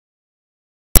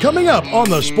Coming up on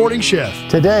The Sporting Chef.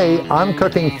 Today, I'm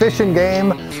cooking fish and game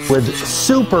with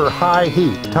super high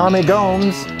heat. Tommy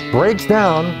Gomes breaks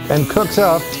down and cooks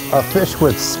up a fish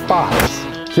with spots.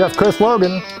 Chef Chris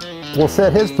Logan will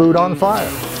set his food on fire.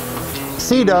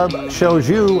 Cee Dub shows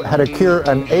you how to cure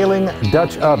an ailing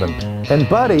Dutch oven. And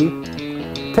Buddy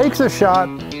takes a shot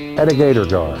at a Gator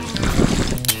Gar.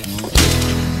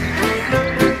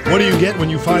 What do you get when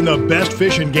you find the best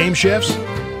fish and game chefs?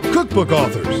 Cookbook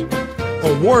authors,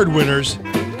 award winners,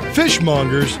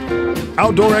 fishmongers,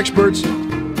 outdoor experts,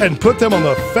 and put them on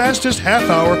the fastest half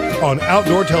hour on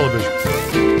outdoor television.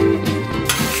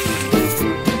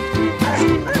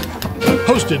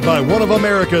 Hosted by one of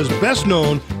America's best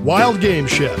known wild game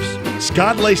chefs,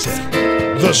 Scott Leysath,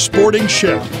 The Sporting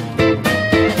Chef.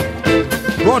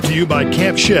 Brought to you by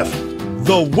Camp Chef,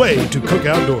 the way to cook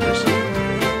outdoors.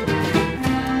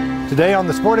 Today on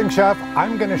The Sporting Chef,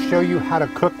 I'm going to show you how to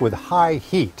cook with high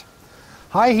heat.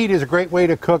 High heat is a great way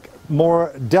to cook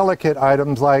more delicate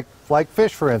items like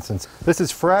fish, for instance. This is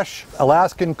fresh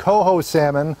Alaskan coho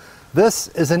salmon. This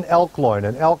is an elk loin,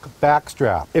 an elk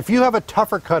backstrap. If you have a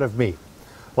tougher cut of meat,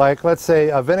 like let's say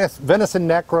a venison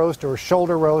neck roast or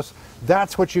shoulder roast,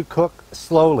 that's what you cook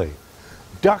slowly.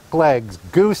 Duck legs,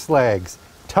 goose legs,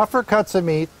 tougher cuts of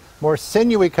meat, more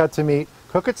sinewy cuts of meat,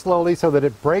 cook it slowly so that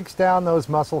it breaks down those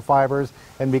muscle fibers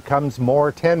and becomes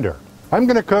more tender. I'm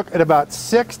going to cook at about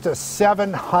 600 to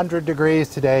 700 degrees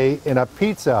today in a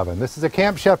pizza oven. This is a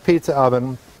Camp Chef pizza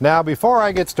oven. Now, before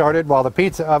I get started, while the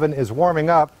pizza oven is warming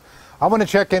up, I want to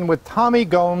check in with Tommy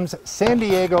Gomes, San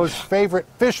Diego's favorite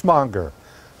fishmonger.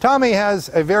 Tommy has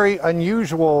a very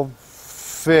unusual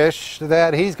fish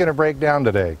that he's going to break down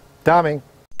today. Tommy.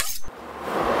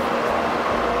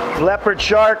 Leopard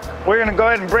shark. We're going to go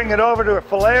ahead and bring it over to a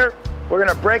filayer. We're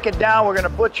going to break it down. We're going to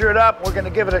butcher it up. We're going to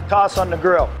give it a toss on the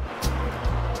grill.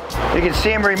 You can see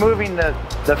him removing the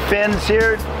fins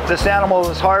here. This animal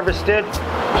was harvested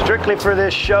strictly for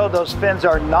this show. Those fins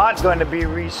are not going to be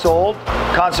resold.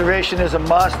 Conservation is a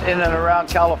must in and around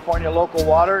California local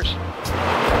waters.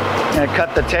 Going to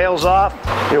cut the tails off.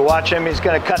 You watch him, he's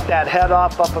going to cut that head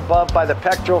off up above by the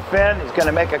pectoral fin. He's going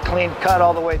to make a clean cut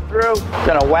all the way through.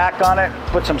 Going to whack on it,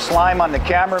 put some slime on the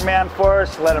cameraman for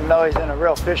us, let him know he's in a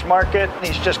real fish market.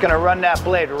 He's just going to run that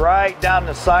blade right down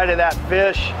the side of that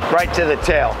fish, right to the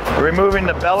tail. Removing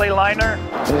the belly liner,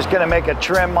 he's just going to make a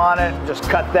trim on it, just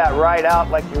cut that right out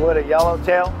like you would a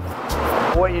yellowtail.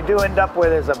 What you do end up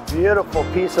with is a beautiful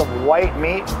piece of white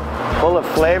meat, full of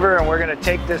flavor, and we're going to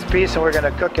take this piece and we're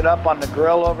going to cook it up on the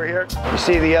grill over here. You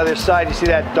see the other side, you see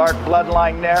that dark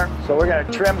bloodline there? So we're going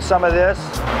to trim some of this.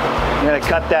 We're going to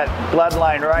cut that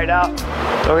bloodline right out.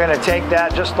 So we're going to take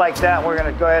that just like that, and we're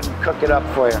going to go ahead and cook it up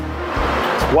for you.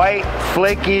 White,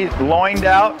 flaky, loined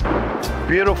out,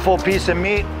 beautiful piece of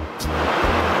meat.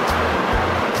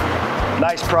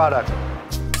 Nice product.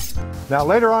 Now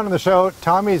later on in the show,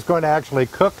 Tommy's going to actually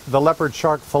cook the leopard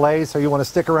shark fillet, so you want to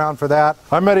stick around for that.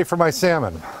 I'm ready for my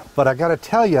salmon, but I got to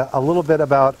tell you a little bit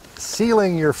about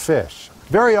sealing your fish.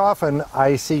 Very often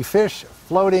I see fish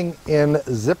floating in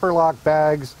zipper lock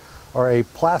bags or a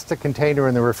plastic container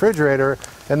in the refrigerator,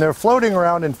 and they're floating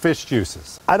around in fish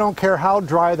juices. I don't care how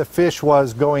dry the fish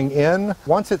was going in.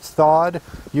 Once it's thawed,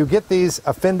 you get these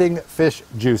offending fish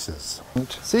juices.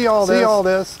 See all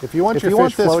this? If you want your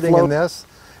fish floating in this,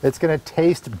 it's going to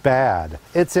taste bad.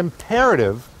 It's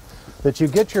imperative that you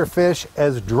get your fish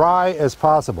as dry as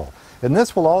possible. And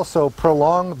this will also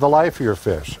prolong the life of your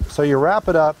fish. So you wrap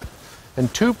it up in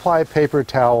 2-ply paper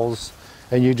towels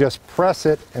and you just press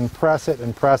it and press it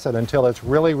and press it until it's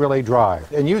really, really dry.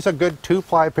 And use a good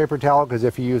 2-ply paper towel, because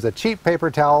if you use a cheap paper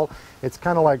towel, it's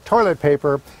kind of like toilet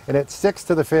paper and it sticks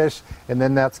to the fish, and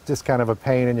then that's just kind of a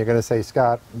pain, and you're going to say,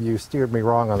 Scott, you steered me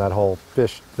wrong on that whole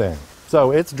fish thing.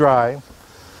 So it's dry.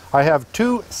 I have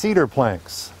 2 cedar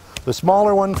planks, the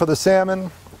smaller one for the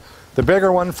salmon, the bigger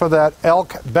one for that elk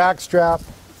backstrap.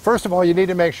 First of all, you need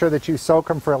to make sure that you soak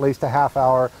them for at least a half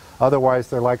hour, otherwise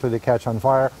they're likely to catch on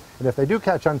fire. And if they do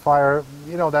catch on fire,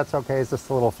 you know, that's okay, it's just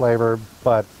a little flavor,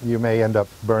 but you may end up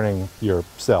burning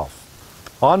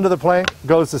yourself. Onto the plank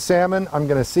goes the salmon. I'm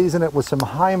going to season it with some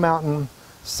High Mountain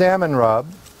salmon rub.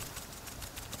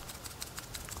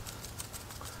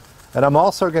 And I'm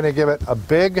also going to give it a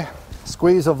big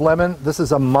squeeze of lemon. This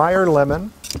is a Meyer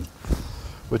lemon,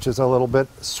 which is a little bit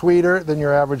sweeter than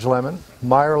your average lemon.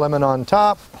 Meyer lemon on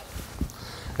top.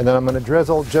 And then I'm going to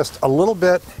drizzle just a little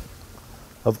bit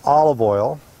of olive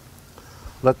oil.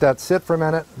 Let that sit for a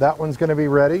minute. That one's going to be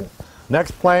ready.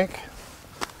 Next plank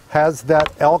has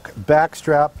that elk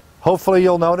backstrap. Hopefully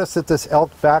you'll notice that this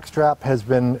elk backstrap has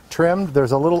been trimmed.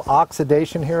 There's a little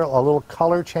oxidation here, a little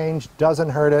color change, doesn't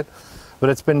hurt it. but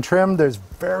it's been trimmed. There's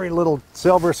very little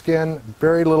silver skin,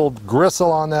 very little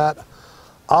gristle on that.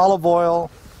 Olive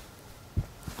oil.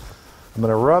 I'm going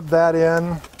to rub that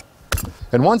in.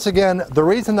 And once again, the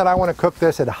reason that I want to cook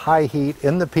this at high heat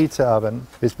in the pizza oven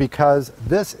is because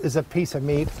this is a piece of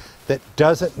meat that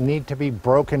doesn't need to be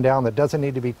broken down, that doesn't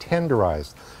need to be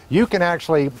tenderized. You can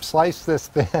actually slice this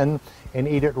thin and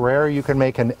eat it rare. You can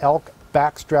make an elk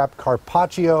backstrap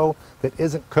carpaccio that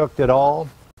isn't cooked at all.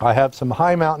 I have some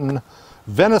High Mountain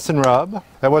venison rub.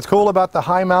 And what's cool about the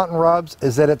High Mountain rubs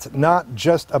is that it's not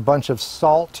just a bunch of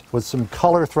salt with some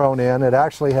color thrown in. It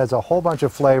actually has a whole bunch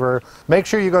of flavor. Make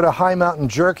sure you go to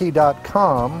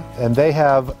highmountainjerky.com, and they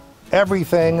have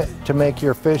everything to make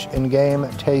your fish and game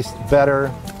taste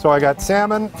better. So I got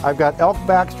salmon, I've got elk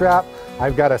backstrap,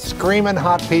 I've got a screaming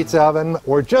hot pizza oven.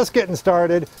 We're just getting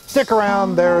started. Stick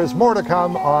around, there's more to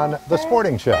come on The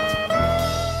Sporting Chef.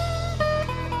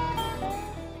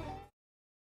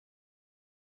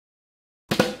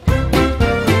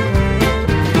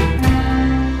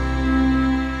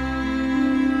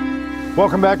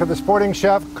 Welcome back to The Sporting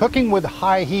Chef, cooking with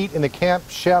high heat in the Camp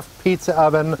Chef pizza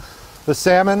oven. The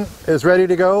salmon is ready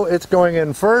to go. It's going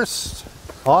in first,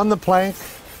 on the plank,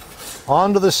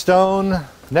 onto the stone.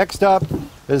 Next up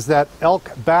is that elk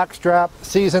backstrap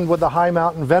seasoned with the High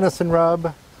Mountain venison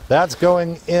rub. That's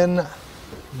going in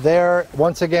there.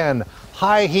 Once again,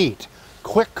 high heat,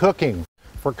 quick cooking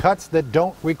for cuts that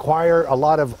don't require a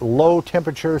lot of low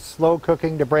temperature, slow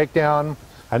cooking to break down.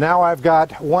 And now I've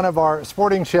got one of our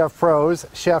Sporting Chef pros,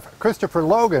 Chef Christopher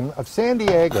Logan of San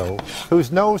Diego, who's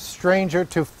no stranger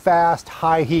to fast,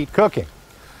 high heat cooking.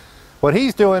 What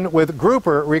he's doing with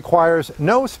grouper requires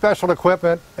no special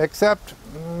equipment except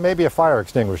maybe a fire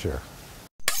extinguisher.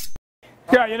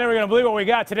 Yeah, you're never going to believe what we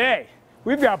got today.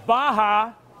 We've got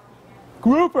Baja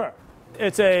grouper.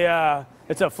 It's a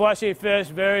fleshy fish,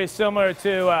 very similar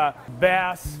to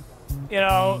bass. You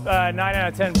know, 9 out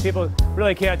of 10 people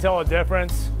really can't tell the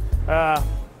difference.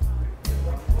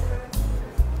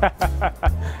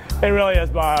 It really is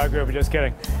Baja grouper, just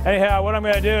kidding. Anyhow, what I'm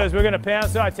going to do is we're going to pan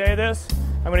saute this.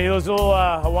 I'm going to use a little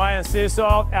Hawaiian sea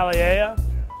salt, Alea,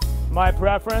 my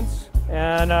preference.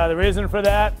 And the reason for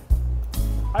that,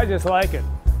 I just like it.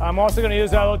 I'm also going to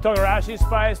use a little togarashi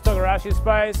spice. Togarashi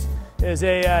spice is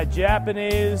a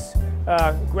Japanese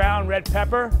ground red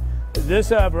pepper. This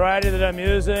variety that I'm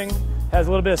using has a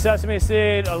little bit of sesame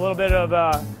seed, a little bit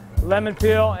of lemon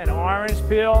peel and orange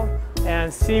peel,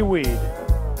 and seaweed.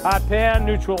 Hot pan,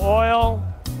 neutral oil,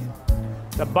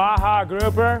 the Baja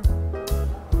grouper.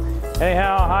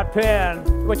 Anyhow, hot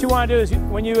pan. What you want to do is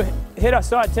when you hit a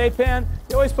saute pan,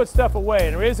 you always put stuff away.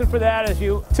 And the reason for that is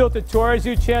you tilt it towards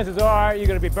you, chances are you're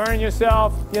going to be burning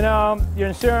yourself, you know, your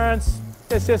insurance,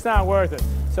 it's just not worth it.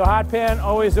 So hot pan,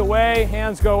 always away,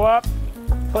 hands go up,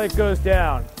 plate goes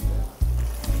down.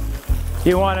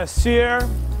 You want to sear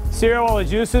all the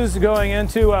juices going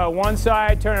into one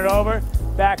side, turn it over,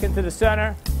 back into the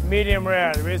center, medium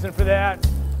rare. The reason for that,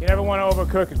 you never want to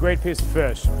overcook a great piece of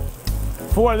fish.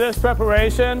 For this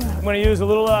preparation, I'm going to use a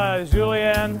little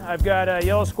julienne. I've got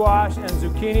yellow squash and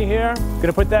zucchini here. Going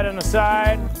to put that on the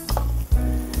side.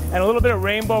 And a little bit of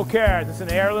rainbow carrot. This is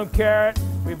an heirloom carrot.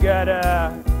 We've got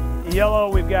yellow,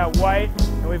 we've got white,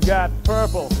 and we've got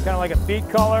purple, kind of like a beet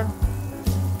color.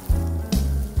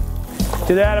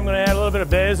 To that, I'm going to add a little bit of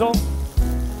basil.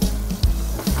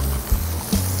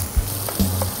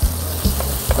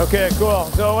 Okay, cool.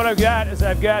 So what I've got is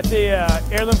I've got the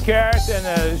heirloom carrots and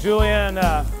the julienne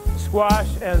squash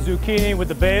and zucchini with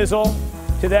the basil.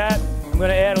 To that, I'm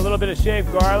going to add a little bit of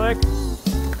shaved garlic.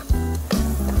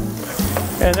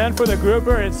 And then for the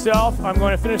grouper itself, I'm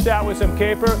going to finish that with some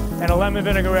caper and a lemon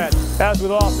vinaigrette. As with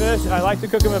all fish, I like to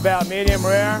cook them about medium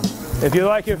rare. If you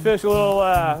like your fish a little,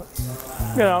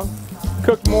 you know,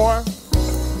 cooked more,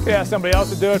 you can ask somebody else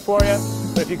to do it for you.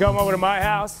 But if you come over to my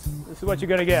house, this is what you're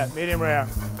going to get, medium rare.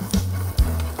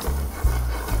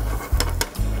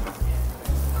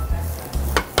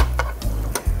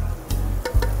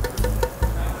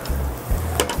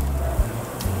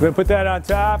 I'm going to put that on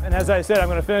top, and as I said, I'm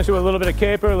going to finish it with a little bit of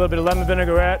caper, a little bit of lemon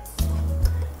vinaigrette,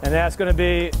 and that's going to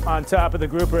be on top of the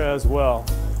grouper as well.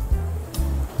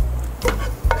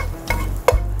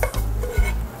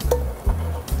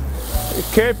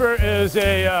 Caper is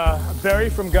a berry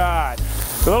from God.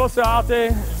 It's a little salty,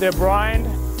 they're brined,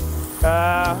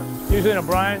 usually in a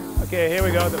brine. Okay, here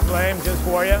we go, the flame just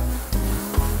for you.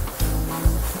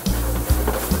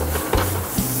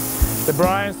 The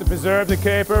brines to preserve the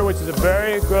caper, which is a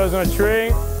berry, it grows on a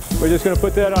tree. We're just going to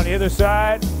put that on either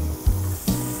side.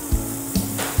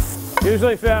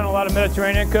 Usually found in a lot of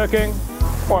Mediterranean cooking,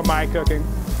 or my cooking.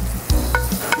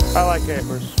 I like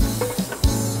capers.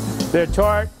 They're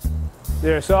tart,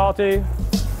 they're salty,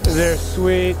 they're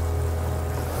sweet,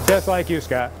 just like you,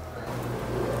 Scott.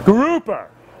 Grouper!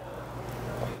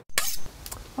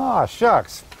 Ah,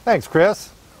 shucks. Thanks,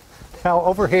 Chris. Now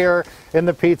over here in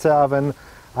the pizza oven,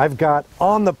 I've got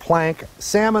on the plank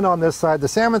salmon on this side. The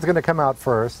salmon's going to come out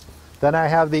first. Then I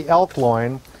have the elk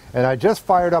loin, and I just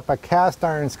fired up a cast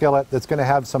iron skillet that's going to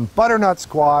have some butternut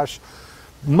squash,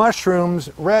 mushrooms,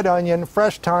 red onion,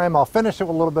 fresh thyme. I'll finish it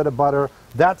with a little bit of butter.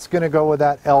 That's going to go with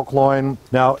that elk loin.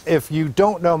 Now, if you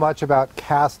don't know much about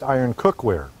cast iron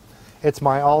cookware, it's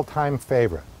my all-time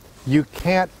favorite. You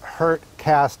can't hurt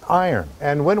cast iron.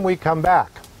 And when we come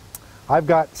back, I've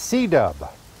got Cee Dub,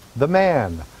 the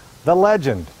man, the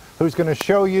legend, who's going to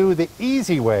show you the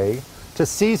easy way to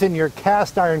season your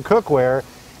cast iron cookware.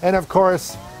 And of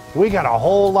course, we got a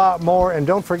whole lot more. And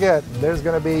don't forget, there's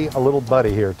going to be a little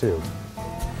buddy here too.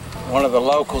 One of the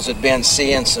locals had been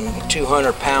seeing some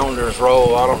 200-pounders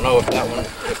roll. I don't know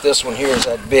if this one here is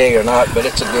that big or not, but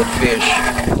it's a good fish.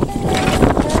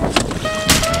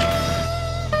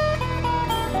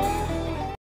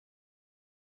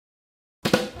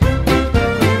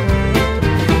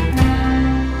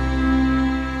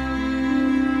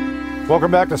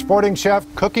 Welcome back to Sporting Chef,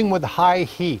 cooking with high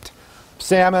heat.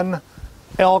 Salmon,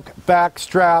 elk,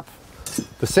 backstrap.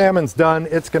 The salmon's done.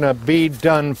 It's going to be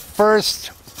done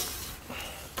first.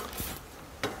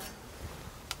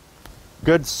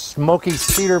 Good smoky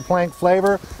cedar plank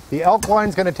flavor. The elk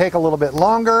loin's going to take a little bit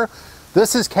longer.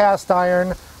 This is cast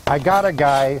iron. I got a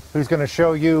guy who's going to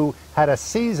show you how to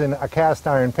season a cast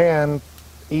iron pan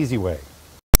easy way.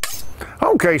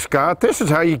 Okay, Scott, this is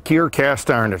how you cure cast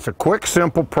iron. It's a quick,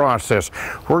 simple process.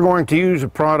 We're going to use a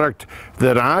product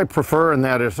that I prefer, and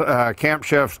that is Camp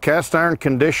Chef's cast iron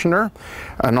conditioner.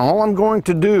 And all I'm going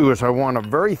to do is I want a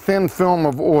very thin film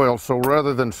of oil, so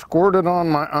rather than squirt it on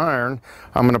my iron,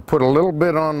 I'm going to put a little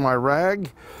bit on my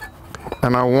rag,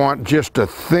 and I want just a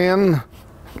thin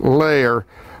layer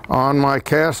on my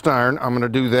cast iron. I'm going to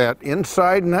do that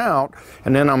inside and out,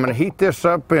 and then I'm going to heat this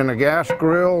up in a gas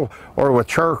grill or with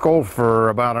charcoal for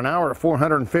about an hour at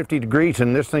 450 degrees,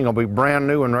 and this thing will be brand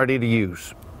new and ready to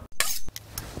use.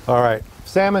 All right,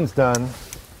 salmon's done.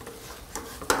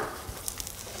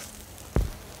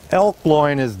 Elk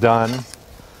loin is done.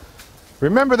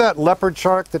 Remember that leopard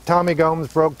shark that Tommy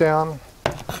Gomes broke down?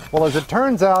 Well, as it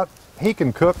turns out, he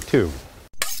can cook too.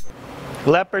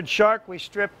 Leopard shark we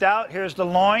stripped out. Here's the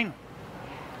loin.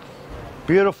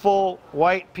 Beautiful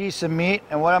white piece of meat.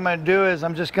 And what I'm going to do is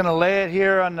I'm just going to lay it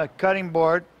here on the cutting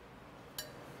board.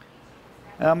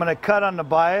 And I'm going to cut on the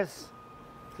bias,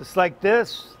 just like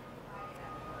this.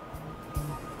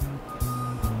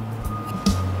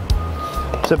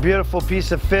 It's a beautiful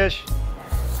piece of fish.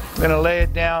 I'm going to lay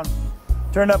it down.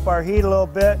 Turn up our heat a little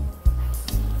bit.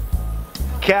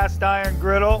 Cast iron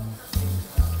griddle.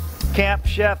 Camp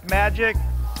Chef magic.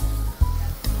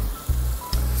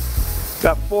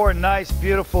 Got 4 nice,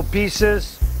 beautiful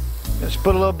pieces. Just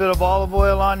put a little bit of olive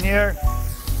oil on here.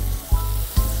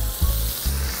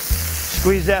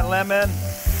 Squeeze that lemon.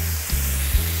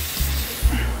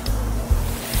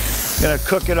 Gonna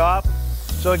cook it off.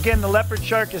 So again, the leopard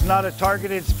shark is not a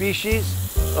targeted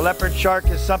species. The leopard shark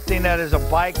is something that is a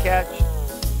bycatch.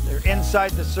 They're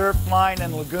inside the surf line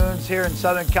and lagoons here in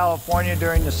Southern California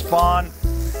during the spawn.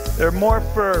 They're more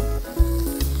for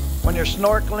when you're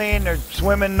snorkeling, they're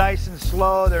swimming nice and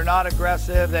slow, they're not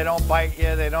aggressive, they don't bite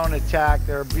you, they don't attack.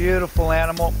 They're a beautiful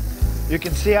animal. You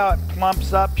can see how it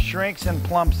plumps up, shrinks and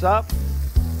plumps up.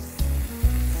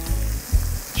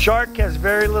 Shark has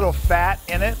very little fat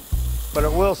in it, but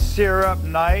it will sear up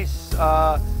nice. It's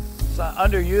an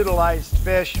underutilized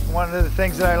fish. One of the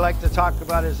things that I like to talk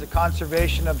about is the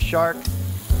conservation of shark.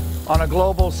 On a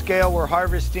global scale, we're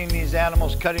harvesting these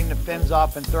animals, cutting the fins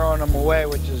off and throwing them away,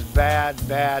 which is bad,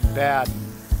 bad, bad.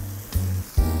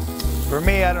 For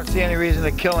me, I don't see any reason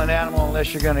to kill an animal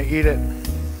unless you're going to eat it.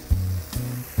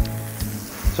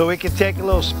 So we can take a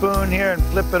little spoon here and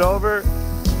flip it over.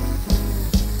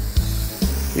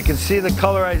 You can see the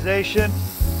colorization,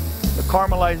 the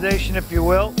caramelization, if you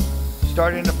will,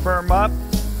 starting to firm up.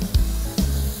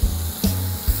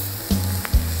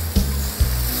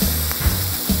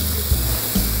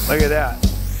 Look at that,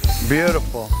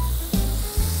 beautiful.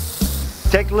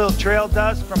 Take a little trail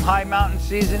dust from High Mountain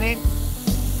Seasoning.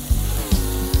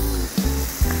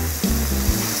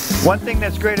 One thing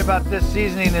that's great about this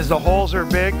seasoning is the holes are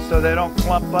big so they don't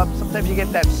clump up. Sometimes you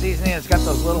get that seasoning, it's got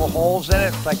those little holes in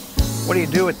it. It's like, what do you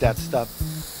do with that stuff?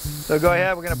 So go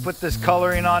ahead, we're gonna put this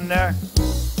coloring on there.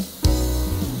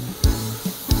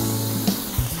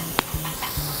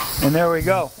 And there we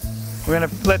go. We're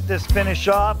gonna let this finish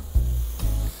off.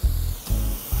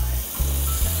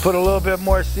 Put a little bit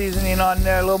more seasoning on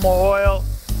there, a little more oil,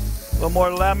 a little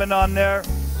more lemon on there.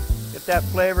 Get that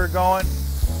flavor going.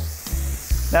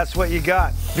 That's what you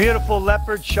got. Beautiful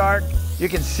leopard shark. You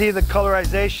can see the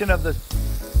colorization of the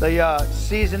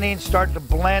seasoning start to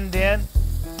blend in,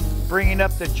 bringing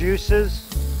up the juices.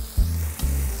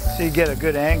 So you get a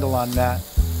good angle on that.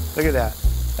 Look at that.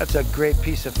 That's a great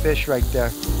piece of fish right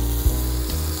there.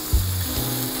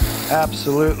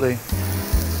 Absolutely.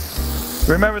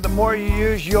 Remember, the more you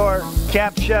use your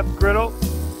Camp Chef griddle,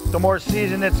 the more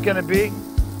seasoned it's going to be.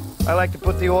 I like to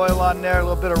put the oil on there, a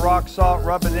little bit of rock salt,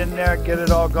 rub it in there, get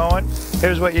it all going.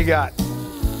 Here's what you got.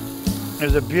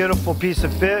 There's a beautiful piece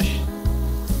of fish.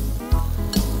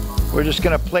 We're just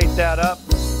going to plate that up,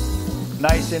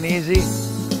 nice and easy.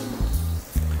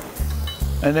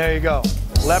 And there you go.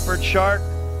 Leopard shark,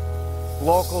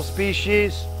 local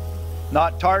species,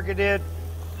 not targeted,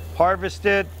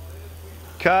 harvested,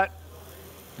 cut,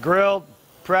 grilled,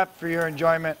 prepped for your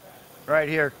enjoyment right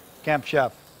here, Camp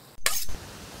Chef.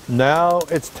 Now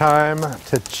it's time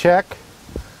to check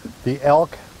the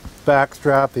elk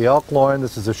backstrap, the elk loin.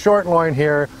 This is a short loin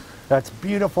here. That's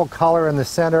beautiful color in the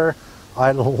center.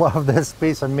 I love this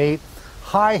piece of meat.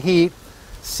 High heat,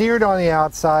 seared on the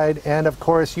outside, and of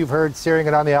course you've heard searing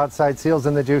it on the outside seals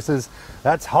in the juices.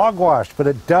 That's hogwash, but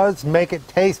it does make it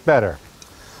taste better.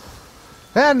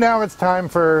 And now it's time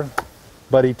for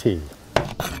Buddy T.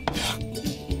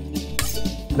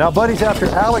 Now Buddy's after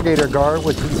alligator gar,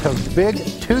 which is a big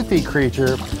toothy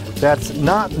creature that's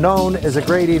not known as a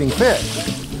great eating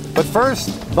fish. But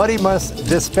first, Buddy must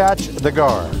dispatch the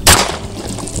gar.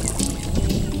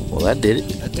 Well, that did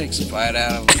it. That takes the fight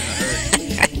out of them in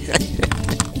a hurry.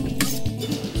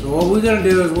 So what we're gonna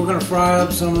do is we're gonna fry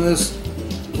up some of this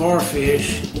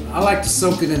garfish. I like to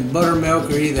soak it in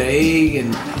buttermilk or either egg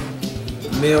and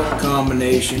milk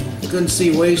combination. Couldn't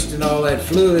see wasting all that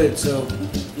fluid, so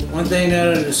one thing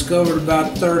that I discovered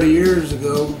about 30 years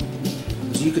ago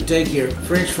is you could take your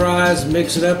French fries and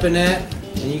mix it up in that,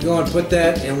 and you go and put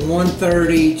that in 1/3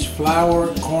 each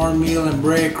flour, cornmeal, and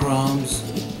breadcrumbs.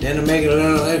 Then to make it a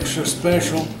little extra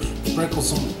special, sprinkle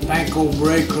some panko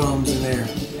breadcrumbs in there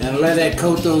and let that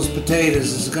coat those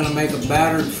potatoes. It's gonna make a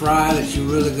battered fry that you're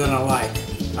really gonna like.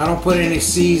 I don't put any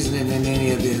seasoning in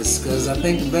any of this because I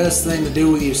think the best thing to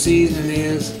do with your seasoning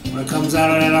is when it comes out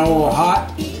of that oil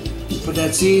hot, put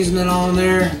that seasoning on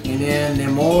there, and then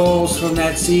them oils from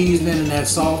that seasoning and that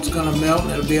salt's gonna melt,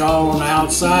 and it'll be all on the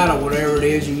outside of whatever it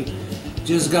is you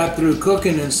just got through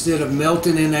cooking instead of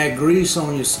melting in that grease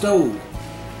on your stove.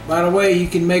 By the way, you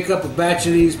can make up a batch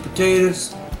of these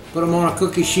potatoes, put them on a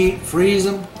cookie sheet, freeze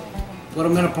them, put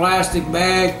them in a plastic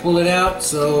bag, pull it out,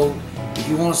 so if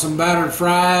you want some battered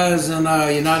fries and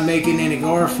you're not making any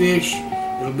garfish,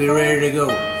 it'll be ready to go.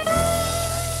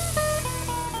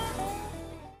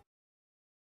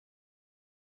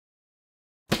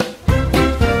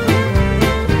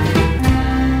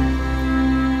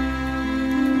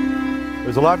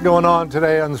 There's a lot going on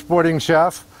today on the Sporting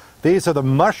Chef. These are the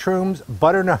mushrooms,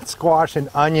 butternut squash, and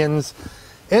onions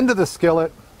into the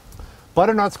skillet.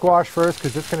 Butternut squash first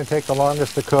because it's going to take the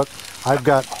longest to cook. I've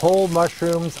got whole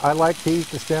mushrooms. I like to eat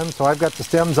the stems, so I've got the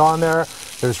stems on there.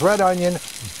 There's red onion,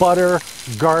 butter,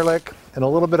 garlic, and a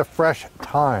little bit of fresh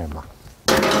thyme.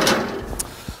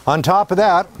 On top of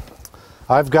that,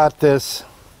 I've got this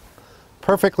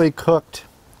perfectly cooked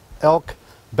elk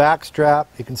backstrap.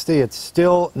 You can see it's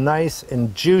still nice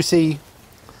and juicy.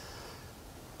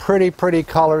 Pretty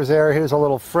colors there. Here's a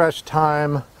little fresh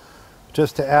thyme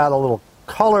just to add a little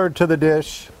color to the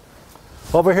dish.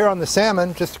 Over here on the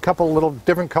salmon, just a couple little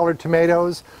different colored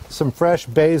tomatoes, some fresh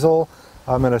basil.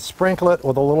 I'm going to sprinkle it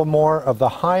with a little more of the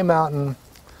High Mountain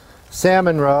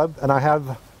salmon rub, and I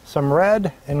have some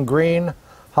red and green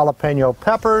jalapeno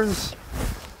peppers,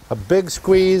 a big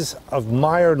squeeze of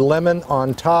mired lemon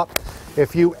on top.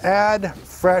 If you add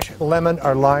fresh lemon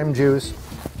or lime juice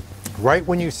right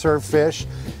when you serve fish,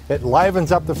 it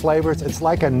livens up the flavors. It's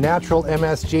like a natural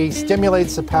MSG,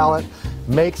 stimulates the palate,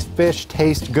 makes fish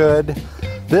taste good.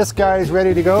 This guy is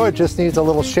ready to go. It just needs a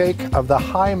little shake of the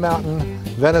High Mountain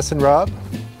venison rub.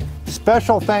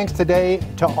 Special thanks today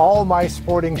to all my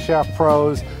Sporting Chef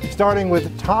pros, starting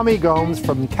with Tommy Gomes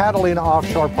from Catalina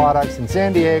Offshore Products in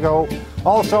San Diego.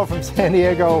 Also from San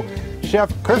Diego, Chef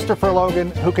Christopher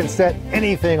Logan, who can set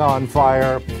anything on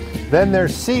fire. Then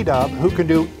there's Cee Dub, who can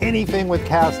do anything with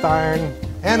cast iron.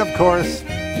 And of course,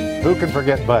 who can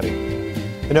forget Buddy?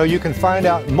 You know, you can find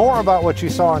out more about what you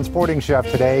saw on Sporting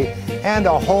Chef today and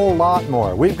a whole lot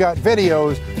more. We've got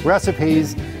videos,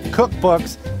 recipes,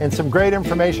 cookbooks, and some great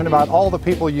information about all the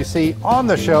people you see on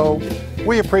the show.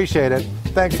 We appreciate it.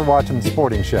 Thanks for watching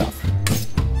Sporting Chef.